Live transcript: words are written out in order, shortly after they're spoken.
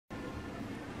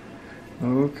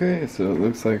Okay, so it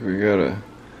looks like we got a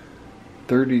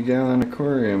 30-gallon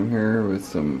aquarium here with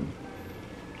some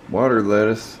water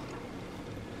lettuce.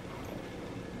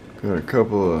 Got a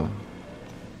couple of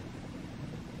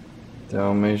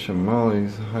Dalmatian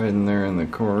mollies hiding there in the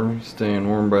corner, staying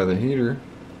warm by the heater.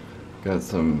 Got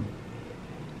some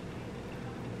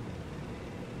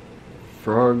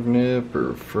frog nip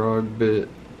or frog bit.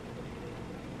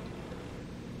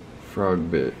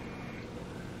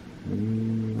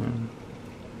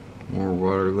 More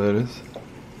water lettuce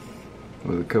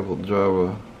with a couple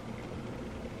Java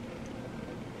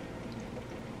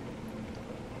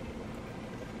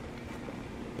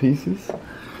pieces.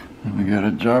 And we got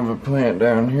a Java plant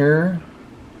down here.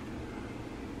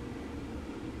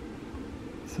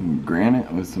 Some granite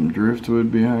with some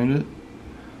driftwood behind it.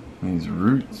 These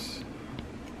roots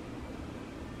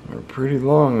are pretty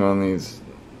long on these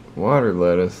water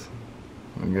lettuce.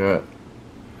 We got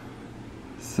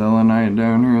selenite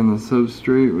down here in the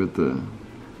substrate with the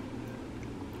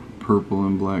purple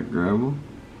and black gravel.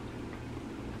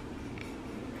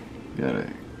 Got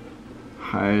a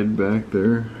hide back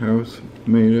there, house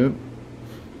made up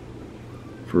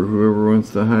for whoever wants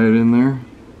to hide in there.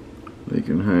 They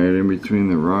can hide in between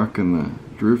the rock and the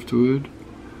driftwood.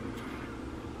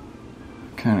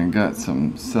 Kind of got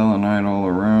some selenite all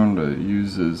around to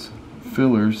use as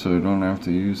filler so I don't have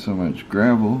to use so much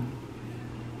gravel.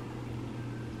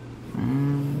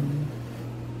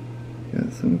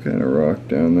 Got some kind of rock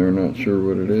down there, not sure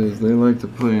what it is. They like to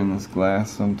play in this glass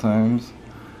sometimes.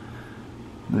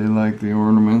 They like the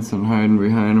ornaments and hiding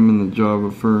behind them in the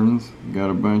Java ferns. Got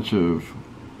a bunch of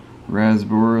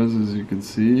rasboras, as you can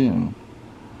see, and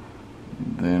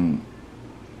then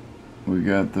we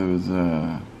got those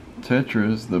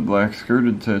tetras, the black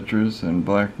skirted tetras and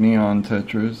black neon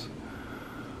tetras.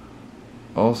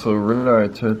 Also red-eye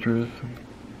tetras.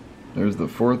 There's the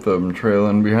fourth of them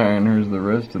trailing behind. Here's the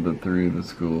rest of the three of the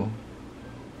school.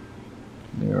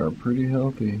 They are pretty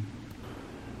healthy.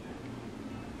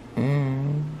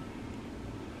 And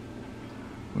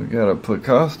we got a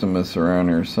Plecostomus around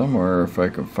here somewhere if I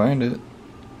can find it.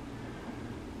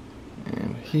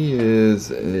 And he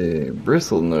is a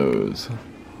bristlenose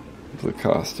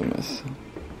Plecostomus.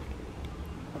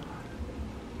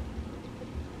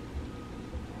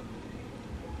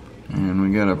 And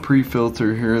we got a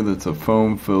pre-filter here that's a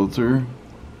foam filter.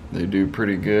 They do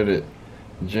pretty good at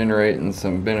generating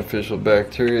some beneficial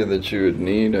bacteria that you would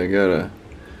need. I got a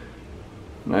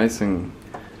nice and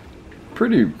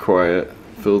pretty quiet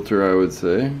filter, I would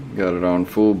say. Got it on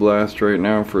full blast right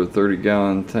now for a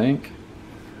 30-gallon tank.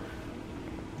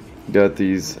 Got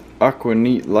these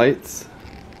Aquaneat lights.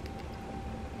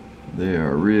 They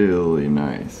are really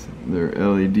nice. They're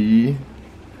LED.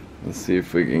 Let's see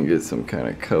if we can get some kind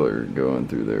of color going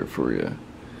through there for you.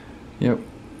 Yep.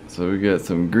 So we got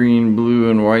some green, blue,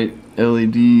 and white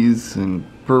LEDs and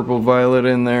purple, violet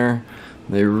in there.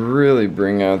 They really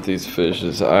bring out these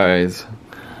fish's eyes.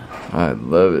 I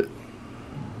love it.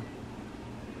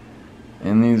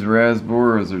 And these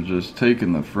rasboras are just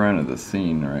taking the front of the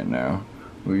scene right now.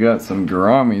 We got some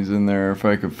gouramis in there if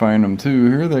I could find them too.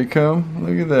 Here they come.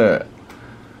 Look at that.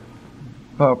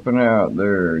 Popping out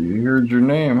there. You heard your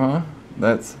name, huh?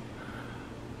 That's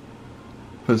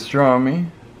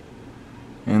pastrami.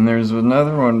 And there's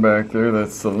another one back there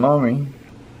that's salami.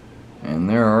 And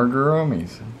there are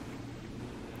gouramis.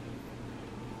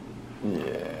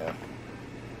 Yeah.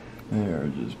 They are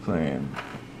just playing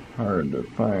hard to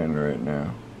find right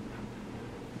now.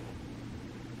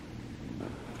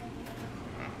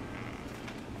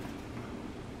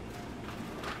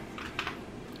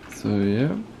 So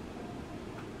yeah.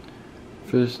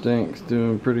 Fish tank's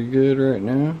doing pretty good right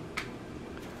now.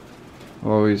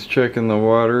 Always checking the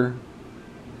water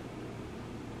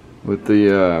with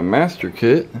the master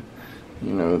kit.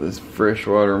 You know, this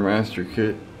freshwater master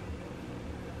kit.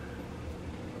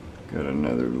 Got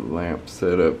another lamp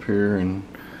set up here and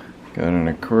got an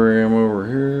aquarium over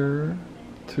here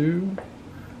too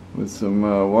with some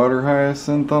water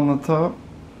hyacinth on the top.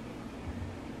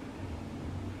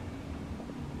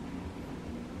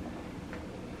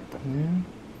 Yeah,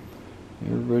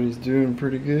 everybody's doing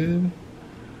pretty good.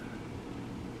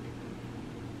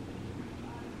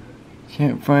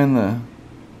 Can't find the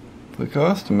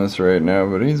Plecostomus right now,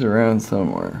 but he's around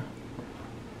somewhere.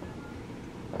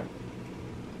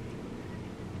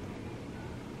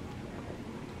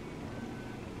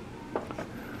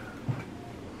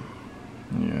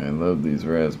 Yeah, I love these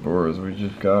rasboras. We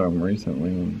just got them recently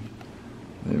and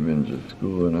they've been just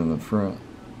schooling in the front.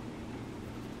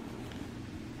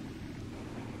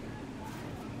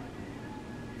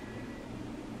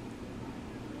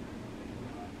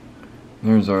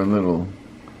 There's our little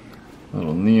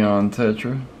neon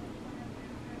tetra.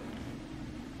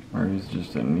 Or he's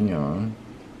just a neon.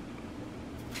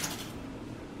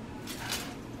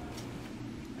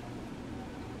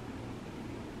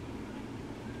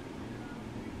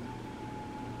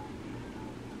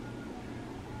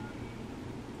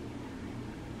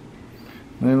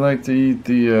 They like to eat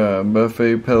the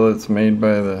buffet pellets made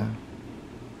by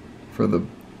for the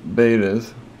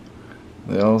betas.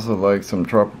 They also like some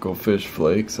tropical fish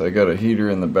flakes. I got a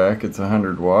heater in the back, it's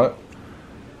 100 watt.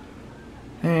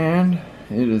 And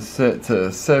it is set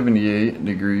to 78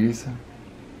 degrees.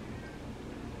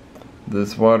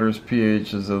 This water's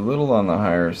pH is a little on the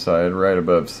higher side, right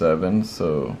above 7,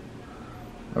 so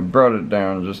I brought it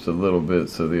down just a little bit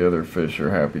so the other fish are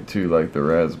happy too, like the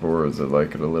rasboras that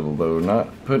like it a little low. Not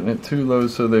putting it too low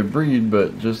so they breed,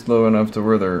 but just low enough to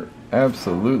where they're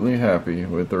absolutely happy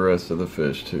with the rest of the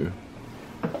fish too.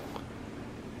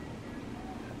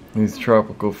 These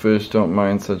tropical fish don't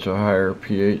mind such a higher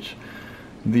pH.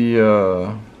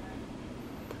 The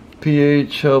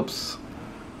pH helps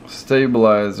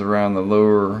stabilize around the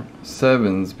lower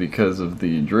 7s because of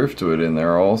the driftwood in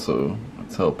there also.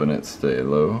 It's helping it stay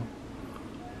low.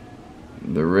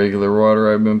 The regular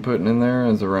water I've been putting in there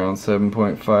is around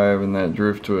 7.5, and that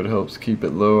driftwood helps keep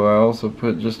it low. I also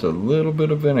put just a little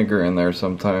bit of vinegar in there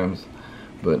sometimes,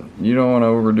 but you don't want to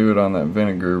overdo it on that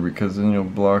vinegar because then you'll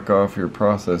block off your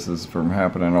processes from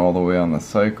happening all the way on the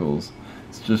cycles.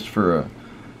 It's just for a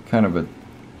kind of a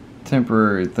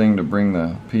temporary thing to bring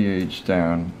the pH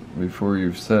down before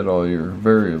you've set all your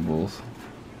variables.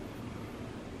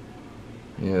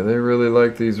 Yeah, they really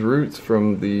like these roots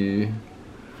from the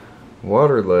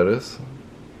water lettuce.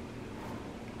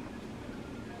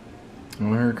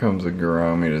 Well, here comes a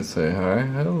gourami to say hi.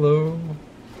 Hello.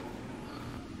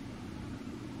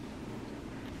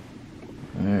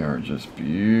 They are just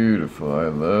beautiful. I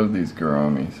love these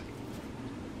gouramis.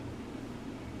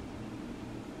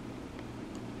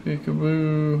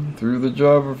 Peekaboo through the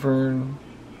Java fern.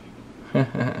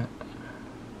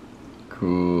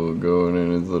 Cool, going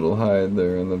in his little hide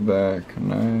there in the back.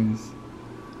 Nice.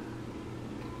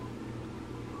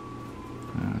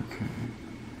 Okay.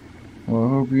 Well, I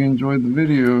hope you enjoyed the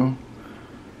video.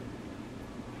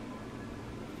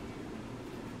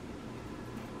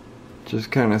 Just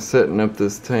kind of setting up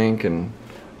this tank, and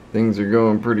things are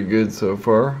going pretty good so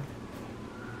far.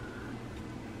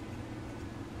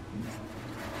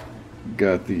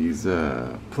 Got these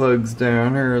plugs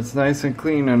down here. It's nice and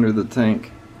clean under the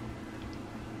tank.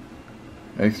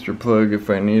 Extra plug if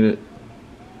I need it.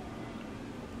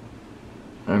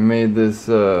 I made this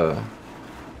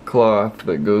cloth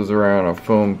that goes around a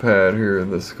foam pad here,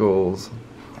 the skulls.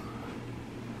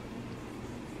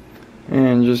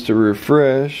 And just to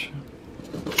refresh,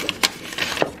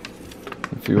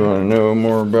 if you want to know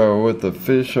more about what the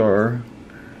fish are,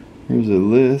 here's a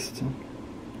list.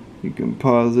 You can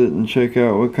pause it and check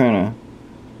out what kind of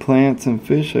plants and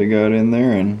fish I got in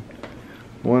there. And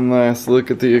one last look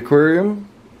at the aquarium.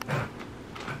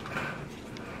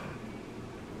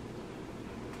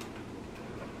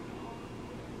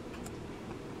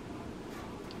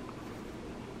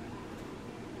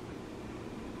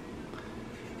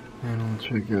 And I'll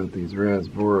check out these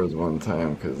rasboras one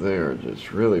time because they are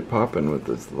just really popping with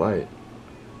this light.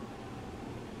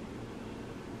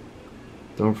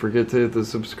 Don't forget to hit the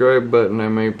subscribe button. I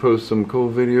may post some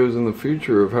cool videos in the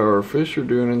future of how our fish are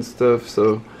doing and stuff.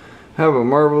 So have a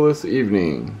marvelous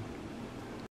evening.